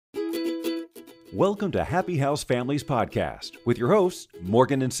Welcome to Happy House Families Podcast with your hosts,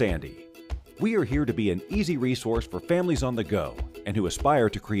 Morgan and Sandy. We are here to be an easy resource for families on the go and who aspire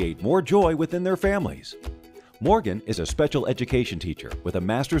to create more joy within their families. Morgan is a special education teacher with a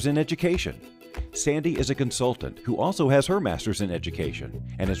master's in education. Sandy is a consultant who also has her master's in education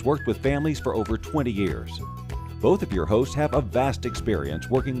and has worked with families for over 20 years. Both of your hosts have a vast experience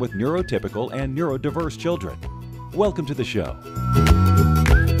working with neurotypical and neurodiverse children. Welcome to the show.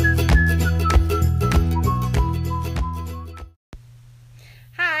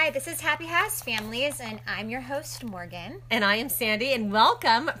 Hi, this is Happy House Families, and I'm your host, Morgan. And I am Sandy, and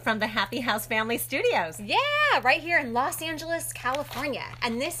welcome from the Happy House Family Studios. Yeah, right here in Los Angeles, California.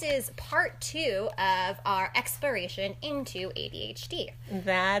 And this is part 2 of our exploration into ADHD.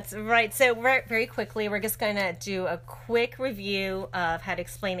 That's right. So very quickly, we're just going to do a quick review of how to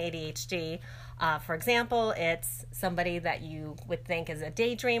explain ADHD. For example, it's somebody that you would think is a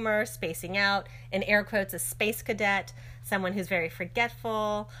daydreamer, spacing out, in air quotes, a space cadet, someone who's very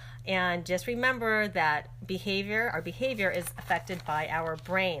forgetful. And just remember that our behavior is affected by our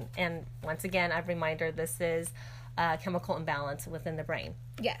brain. And once again, a reminder, this is a chemical imbalance within the brain.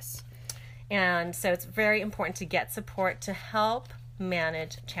 Yes. And so it's very important to get support to help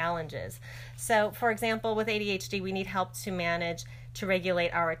manage challenges. So, for example, with ADHD, we need help to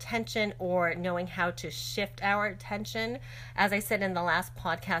regulate our attention or knowing how to shift our attention. As I said in the last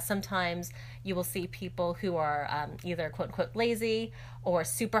podcast, sometimes you will see people who are either quote unquote lazy or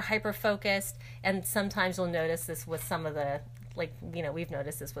super hyper focused, and sometimes you'll notice this with some of the we've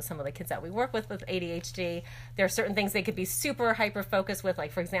noticed this with some of the kids that we work with ADHD. There are certain things they could be super hyper focused with,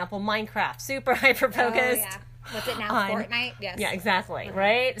 like for example Minecraft, super hyper focused. Oh, yeah. What's it now? Fortnite? Yes. Yeah, exactly. Mm-hmm.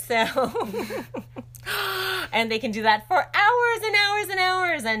 Right? So, and they can do that for hours and hours and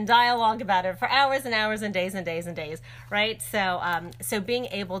hours and dialogue about it for hours and hours and days and days and days. Right? So being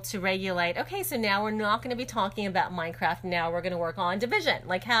able to regulate, okay, so now we're not going to be talking about Minecraft. Now we're going to work on division.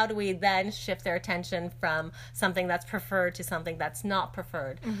 Like, how do we then shift their attention from something that's preferred to something that's not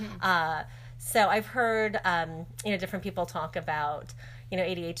preferred? Mm-hmm. So I've heard, different people talk about,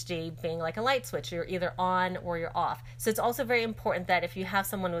 ADHD being like a light switch. You're either on or you're off. So it's also very important that if you have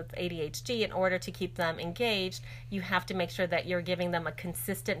someone with ADHD, in order to keep them engaged, you have to make sure that you're giving them a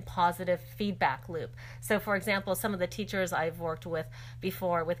consistent positive feedback loop. So for example, some of the teachers I've worked with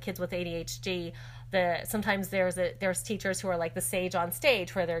before with kids with ADHD, sometimes there's teachers who are like the sage on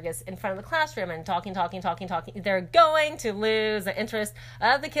stage, where they're just in front of the classroom and talking. They're going to lose the interest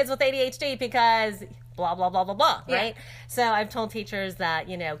of the kids with ADHD because blah, blah, blah, blah, blah, yeah. Right? So I've told teachers that,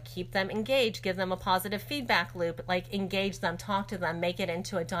 keep them engaged, give them a positive feedback loop, like engage them, talk to them, make it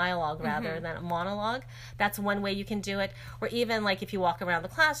into a dialogue rather than a monologue. That's one way you can do it. Or even like if you walk around the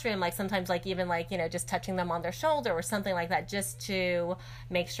classroom, like sometimes like even like, just touching them on their shoulder or something like that, just to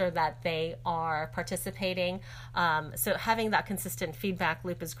make sure that they are participating. So having that consistent feedback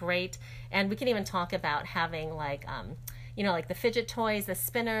loop is great. And we can even talk about having like the fidget toys, the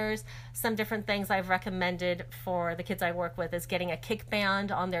spinners. Some different things I've recommended for the kids I work with is getting a kick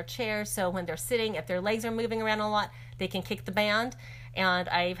band on their chair. So when they're sitting, if their legs are moving around a lot, they can kick the band. And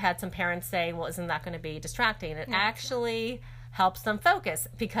I've had some parents say, well, isn't that going to be distracting? And it actually helps them focus,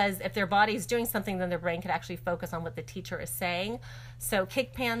 because if their body is doing something, then their brain could actually focus on what the teacher is saying. So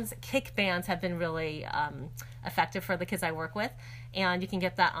kick bands have been really effective for the kids I work with. And you can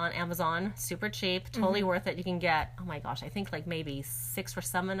get that on Amazon, super cheap, totally worth it. You can get, oh my gosh, I think like maybe 6 or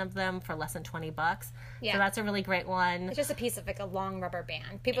 7 of them for less than $20. Yeah. So that's a really great one. It's just a piece of like a long rubber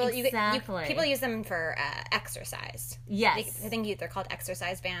band. People use them for exercise. Yes. I think they're called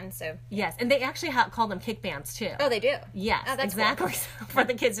exercise bands. So yes, and they actually call them kick bands too. Oh, they do? Yes, oh, that's exactly. Cool. For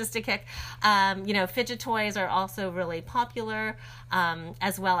the kids just to kick. Fidget toys are also really popular,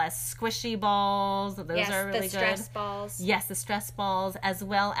 as well as squishy balls. Those are really good. Yes, the stress balls. Yes, the stress balls, as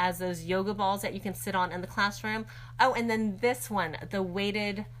well as those yoga balls that you can sit on in the classroom. Oh, and then this one, the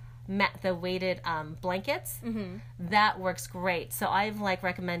weighted blankets, that works great. So I've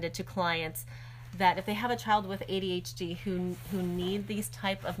recommended to clients that if they have a child with ADHD who need these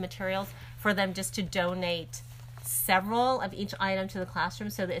type of materials, for them just to donate several of each item to the classroom,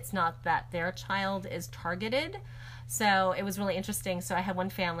 so that it's not that their child is targeted. So it was really interesting. So I had one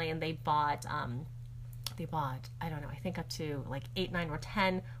family, and they bought I don't know, I think up to like 8, 9, or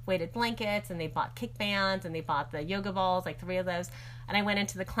 10 weighted blankets, and they bought kick bands, and they bought the yoga balls, like 3 of those. And I went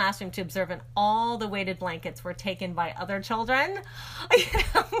into the classroom to observe, and all the weighted blankets were taken by other children.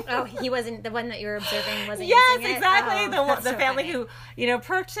 Oh, he wasn't, the one that you were observing wasn't yes, using it? Exactly. Oh, the family funny. who,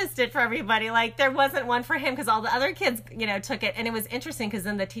 purchased it for everybody. Like, there wasn't one for him because all the other kids, took it. And it was interesting because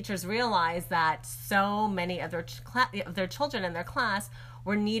then the teachers realized that so many of their children in their class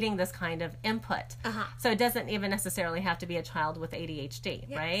we're needing this kind of input. So it doesn't even necessarily have to be a child with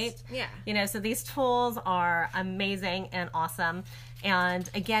ADHD, right? Yeah. So these tools are amazing and awesome. And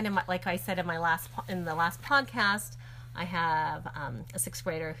again, like I said in the last podcast, I have a 6th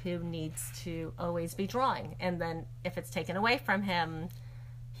grader who needs to always be drawing. And then if it's taken away from him,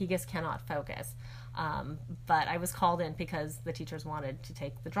 he just cannot focus. But I was called in because the teachers wanted to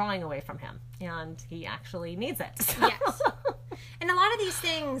take the drawing away from him. And he actually needs it. So. Yes. And a lot of these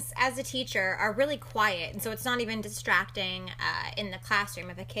things, as a teacher, are really quiet. And so it's not even distracting in the classroom.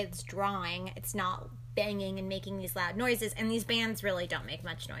 If a kid's drawing, it's not banging and making these loud noises, and these bands really don't make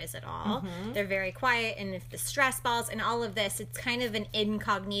much noise at all. They're very quiet, and if the stress balls and all of this, it's kind of an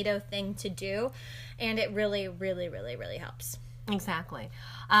incognito thing to do, and it really, really, really, really helps. Exactly.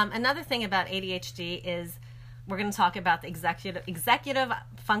 Another thing about ADHD is we're going to talk about the executive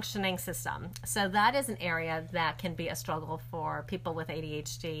functioning system. So that is an area that can be a struggle for people with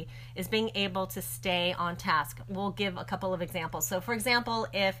ADHD, is being able to stay on task. We'll give a couple of examples. So for example,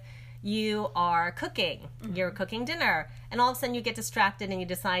 if you are cooking, you're cooking dinner, and all of a sudden you get distracted and you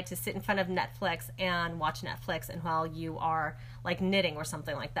decide to sit in front of Netflix and watch Netflix, and while you are like knitting or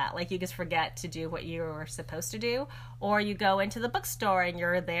something like that, like you just forget to do what you were supposed to do. Or you go into the bookstore and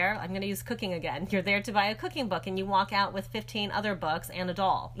you're there, I'm going to use cooking again, you're there to buy a cooking book, and you walk out with 15 other books and a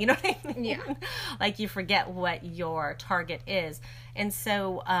doll. You know what I mean? Yeah. Like you forget what your target is. And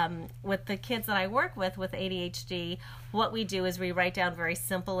so with the kids that I work with ADHD, what we do is we write down very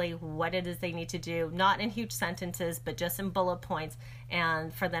simply what it is they need to do, not in huge sentences, but just in bullet points,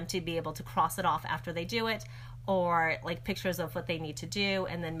 and for them to be able to cross it off after they do it, or like pictures of what they need to do,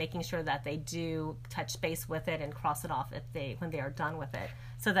 and then making sure that they do touch base with it and cross it off when they are done with it,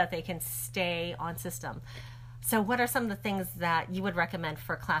 so that they can stay on system. So what are some of the things that you would recommend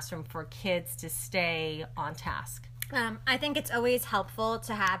for a classroom for kids to stay on task? I think it's always helpful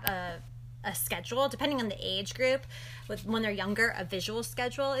to have a schedule, depending on the age group. When they're younger, a visual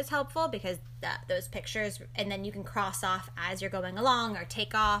schedule is helpful, because those pictures, and then you can cross off as you're going along, or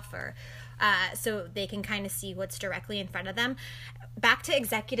take off, or so they can kind of see what's directly in front of them. Back to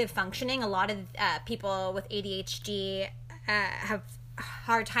executive functioning, a lot of people with ADHD have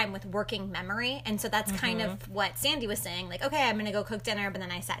hard time with working memory, and so that's kind of what Sandy was saying, like, okay, I'm gonna go cook dinner, but then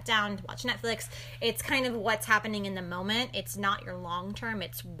I sat down to watch Netflix. It's kind of what's happening in the moment. It's not your long term,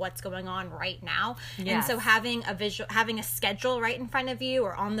 it's what's going on right now. Yes. And so having a schedule right in front of you,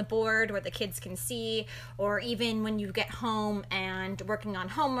 or on the board where the kids can see, or even when you get home and working on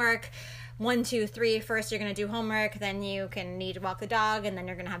homework, 1, 2, 3, first you're going to do homework, then you can need to walk the dog, and then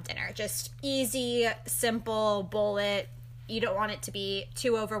you're going to have dinner. Just easy, simple, bullet. You don't want it to be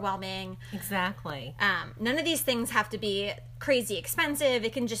too overwhelming. Exactly. None of these things have to be crazy expensive.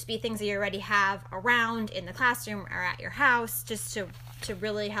 It can just be things that you already have around in the classroom or at your house, just to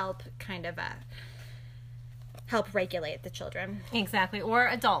really help kind of help regulate the children. Exactly. Or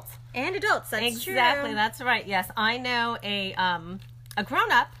adults. And adults, that's true. Exactly, that's right. Yes, I know a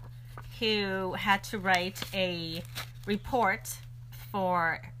grown-up who had to write a report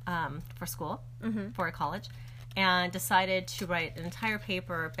for school, for a college, and decided to write an entire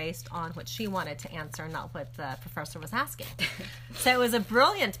paper based on what she wanted to answer, not what the professor was asking. So it was a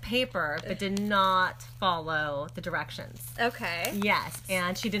brilliant paper, but did not follow the directions. Okay. Yes,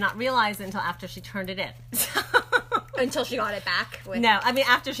 and she did not realize it until after she turned it in. Until she got it back? No, I mean,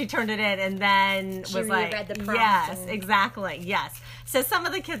 after she turned it in, and then she was like, reread the prompt. yes, exactly, yes. So some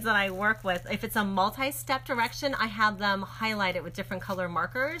of the kids that I work with, if it's a multi-step direction, I have them highlight it with different color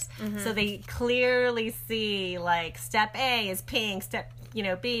markers, so they clearly see, like, step A is pink, step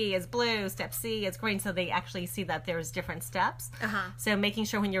B is blue, step C is green, so they actually see that there's different steps. So making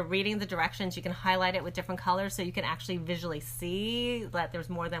sure when you're reading the directions, you can highlight it with different colors, so you can actually visually see that there's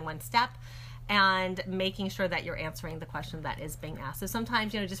more than one step, and making sure that you're answering the question that is being asked. So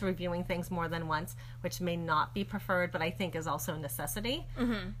sometimes, just reviewing things more than once, which may not be preferred, but I think is also a necessity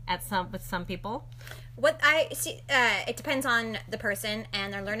with some people. What I see, it depends on the person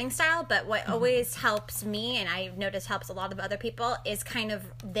and their learning style, but what always helps me, and I've noticed helps a lot of other people, is kind of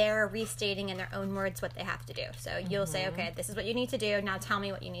their restating in their own words what they have to do. So you'll say, okay, this is what you need to do, now tell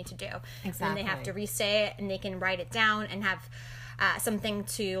me what you need to do. Exactly. And then they have to restate it, and they can write it down and have something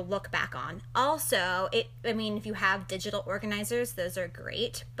to look back on. Also, if you have digital organizers, those are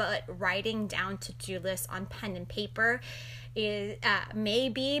great, but writing down to-do lists on pen and paper is may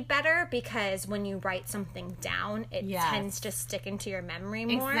be better, because when you write something down, it tends to stick into your memory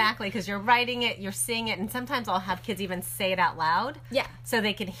more. Exactly, because you're writing it, you're seeing it, and sometimes I'll have kids even say it out loud. Yeah. So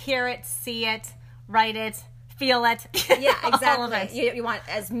they can hear it, see it, write it, feel it. Yeah, All of it. exactly. You want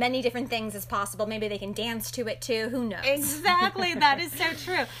as many different things as possible. Maybe they can dance to it too. Who knows? Exactly. That is so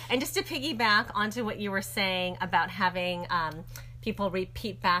true. And just to piggyback onto what you were saying about having people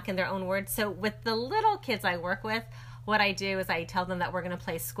repeat back in their own words. So with the little kids I work with, what I do is I tell them that we're going to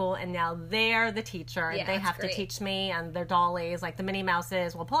play school, and now they're the teacher. Yeah, they have to teach me, and their dollies, like the Minnie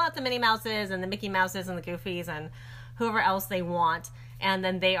Mouses. We'll pull out the Minnie Mouses and the Mickey Mouses and the Goofies and whoever else they want. And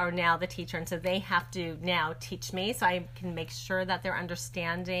then they are now the teacher, and so they have to now teach me, so I can make sure that they're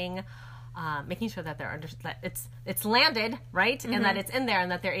understanding, making sure that that it's landed right, and that it's in there,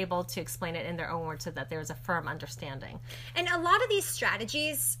 and that they're able to explain it in their own words, so that there's a firm understanding. And a lot of these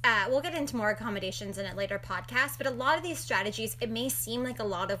strategies, we'll get into more accommodations in a later podcast, but a lot of these strategies, it may seem like a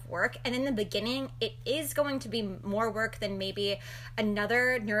lot of work, and in the beginning, it is going to be more work than maybe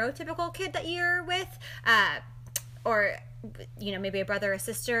another neurotypical kid that you're with, or maybe a brother or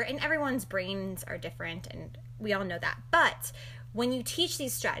sister, and everyone's brains are different, and we all know that. But when you teach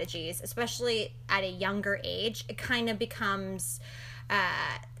these strategies, especially at a younger age, it kind of becomes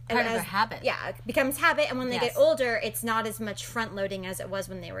Part of their habit. Yeah, it becomes habit, and when they get older, it's not as much front loading as it was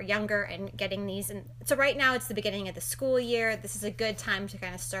when they were younger and getting these. And so right now, it's the beginning of the school year. This is a good time to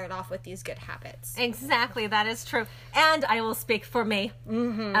kind of start off with these good habits. Exactly, that is true. And I will speak for me.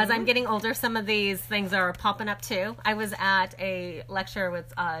 As I'm getting older, some of these things are popping up too. I was at a lecture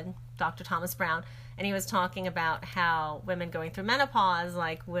with Dr. Thomas Brown, and he was talking about how women going through menopause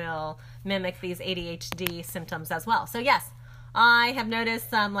will mimic these ADHD symptoms as well. So yes, I have noticed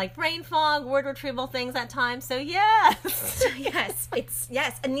some brain fog, word retrieval things at times. So yes.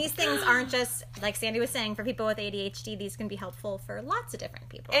 yes. And these things aren't just, like Sandy was saying, for people with ADHD. These can be helpful for lots of different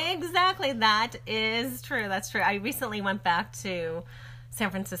people. Exactly. That is true. That's true. I recently went back to San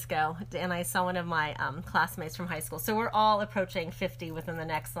Francisco, and I saw one of my classmates from high school. So we're all approaching 50 within the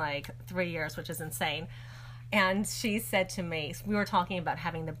next 3 years, which is insane. And she said to me, we were talking about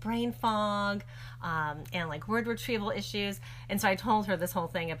having the brain fog and word retrieval issues. And so I told her this whole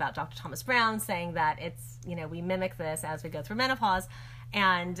thing about Dr. Thomas Brown saying that it's, we mimic this as we go through menopause.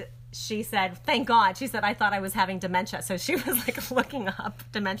 And she said, thank God. She said, I thought I was having dementia. So she was looking up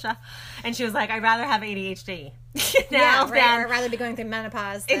dementia. And she was like, I'd rather have ADHD now I'd rather be going through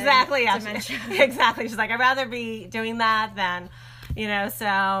menopause than dementia. Exactly. She's like, I'd rather be doing that than...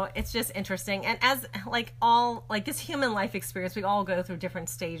 so it's just interesting. And as all this human life experience, we all go through different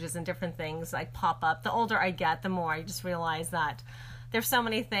stages and different things pop up. The older I get, the more I just realize that there's so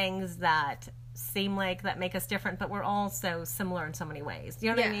many things that seem that make us different, but we're all so similar in so many ways.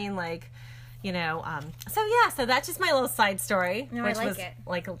 You know what I mean? So that's just my little side story, which was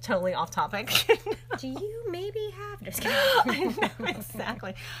totally off topic. Do you maybe have? Just kidding. I know,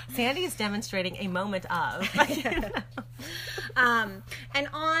 exactly. Sandy's demonstrating a moment of. And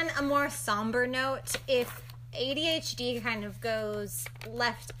on a more somber note, if ADHD kind of goes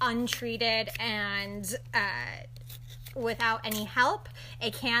left untreated and without any help,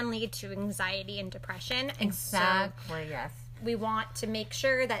 it can lead to anxiety and depression. And exactly, yes. We want to make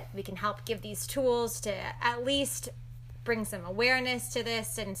sure that we can help give these tools to at least bring some awareness to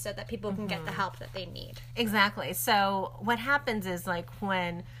this, and so that people can get the help that they need. Exactly. So what happens is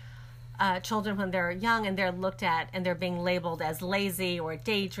when children, when they're young and they're looked at and they're being labeled as lazy or a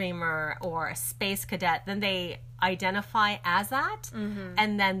daydreamer or a space cadet, then they identify as that,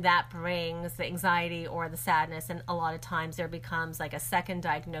 and then that brings the anxiety or the sadness, and a lot of times there becomes a second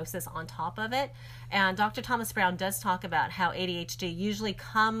diagnosis on top of it. And Dr. Thomas Brown does talk about how ADHD usually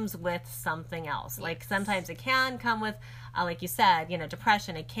comes with something else. Sometimes it can come with, like you said,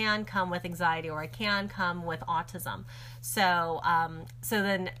 depression. It can come with anxiety, or it can come with autism. So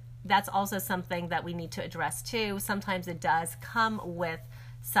then that's also something that we need to address too. Sometimes it does come with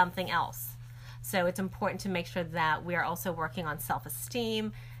something else. So it's important to make sure that we are also working on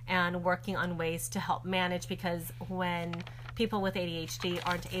self-esteem and working on ways to help manage, because when people with ADHD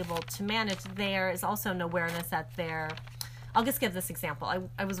aren't able to manage, there is also an awareness that I'll just give this example.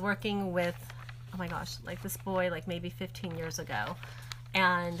 I was working with, oh my gosh, this boy maybe 15 years ago.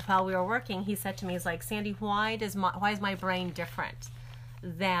 And while we were working, he said to me, he's like, Sandy, why is my brain different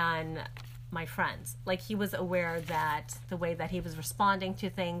than my friends? He was aware that the way that he was responding to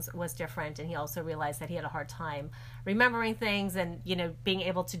things was different, and he also realized that he had a hard time remembering things and being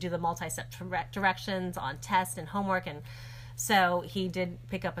able to do the multi-step directions on tests and homework. And so he did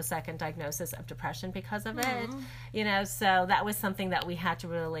pick up a second diagnosis of depression because of it. So that was something that we had to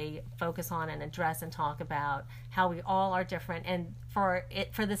really focus on and address and talk about, how we all are different, and for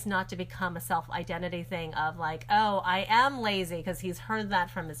this not to become a self-identity thing of oh, I am lazy, because he's heard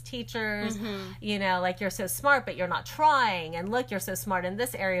that from his teachers, you're so smart but you're not trying, and look, you're so smart in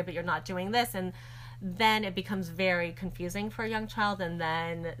this area but you're not doing this. And then it becomes very confusing for a young child, and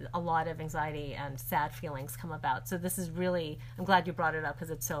then a lot of anxiety and sad feelings come about. So this is really, I'm glad you brought it up because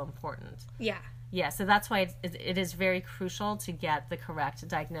it's so important. Yeah. Yeah, so that's why it is very crucial to get the correct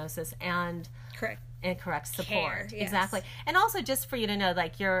diagnosis and correct support. Care, yes. Exactly. And also just for you to know,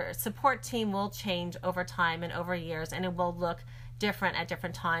 like, your support team will change over time and over years, and it will look different at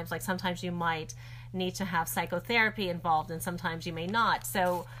different times. Like sometimes you might need to have psychotherapy involved and sometimes you may not.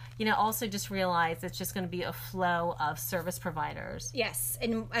 So, also just realize it's just going to be a flow of service providers. Yes.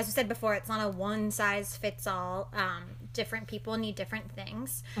 And as we said before, it's not a one size fits all. Different people need different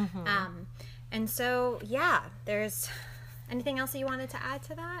things. And so, yeah, there's anything else that you wanted to add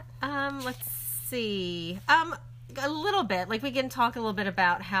to that? Let's see. A little bit. Like, we can talk a little bit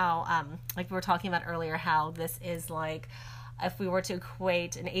about how, like we were talking about earlier, how this is like, if we were to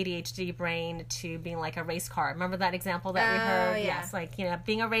equate an ADHD brain to being like a race car. Remember that example that we heard? Yeah. Yes, like,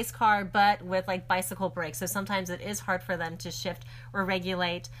 being a race car, but with like bicycle brakes. So sometimes it is hard for them to shift or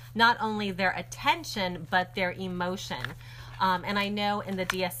regulate not only their attention, but their emotion. And I know in the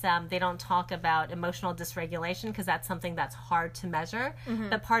DSM, they don't talk about emotional dysregulation because that's something that's hard to measure.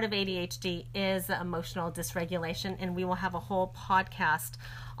 But part of ADHD is the emotional dysregulation, and we will have a whole podcast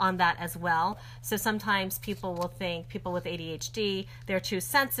on that as well. So sometimes people will think people with ADHD, they're too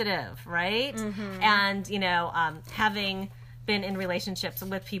sensitive, right? And, having been in relationships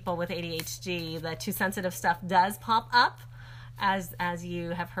with people with ADHD, the too sensitive stuff does pop up. As you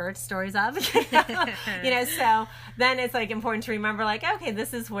have heard stories of, so then it's like important to remember, like, okay,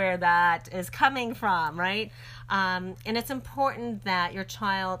 this is where that is coming from, right? And it's important that your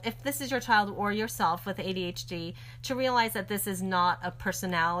child, if this is your child or yourself with ADHD, to realize that this is not a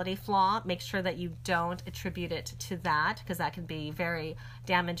personality flaw. Make sure that you don't attribute it to that, because that can be very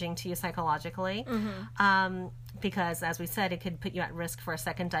damaging to you psychologically. Because, as we said, it could put you at risk for a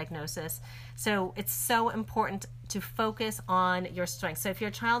second diagnosis. So it's so important to focus on your strengths. So if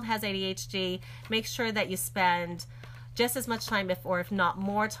your child has ADHD, make sure that you spend just as much time, if not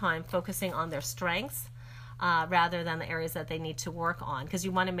more time, focusing on their strengths rather than the areas that they need to work on, because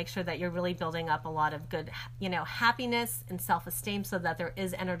you want to make sure that you're really building up a lot of good, happiness and self-esteem, so that there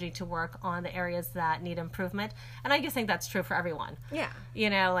is energy to work on the areas that need improvement. And I just think that's true for everyone. Yeah.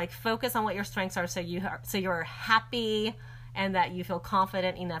 Like, focus on what your strengths are, so you're happy and that you feel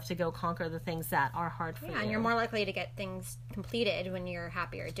confident enough to go conquer the things that are hard for you. Yeah, and you're more likely to get things completed when you're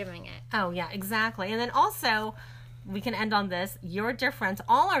happier doing it. Oh, yeah, exactly. And then also, we can end on this. Your difference,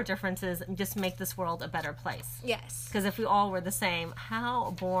 all our differences, just make this world a better place. Yes. Because if we all were the same,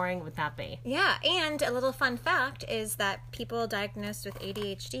 how boring would that be? Yeah, and a little fun fact is that people diagnosed with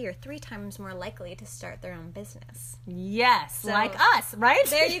ADHD are 3 times more likely to start their own business. Yes, like us, right?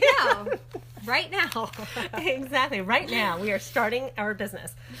 There you go. Right now. Exactly. Right now, we are starting our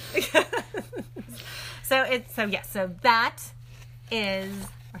business. So that is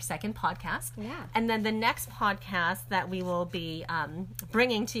our second podcast. Yeah. And then the next podcast that we will be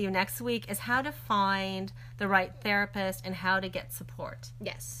bringing to you next week is how to find the right therapist and how to get support.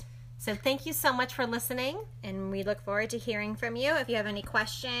 Yes. So thank you so much for listening. And we look forward to hearing from you. If you have any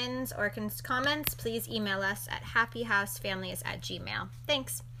questions or comments, please email us at happyhousefamilies@gmail.com.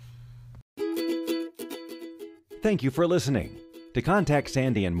 Thanks. Thank you for listening. To contact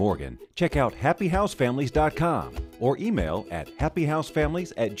Sandy and Morgan, check out happyhousefamilies.com or email at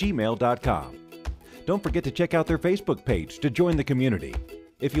happyhousefamilies@gmail.com. Don't forget to check out their Facebook page to join the community.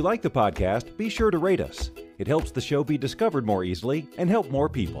 If you like the podcast, be sure to rate us. It helps the show be discovered more easily and help more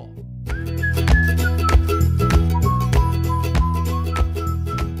people.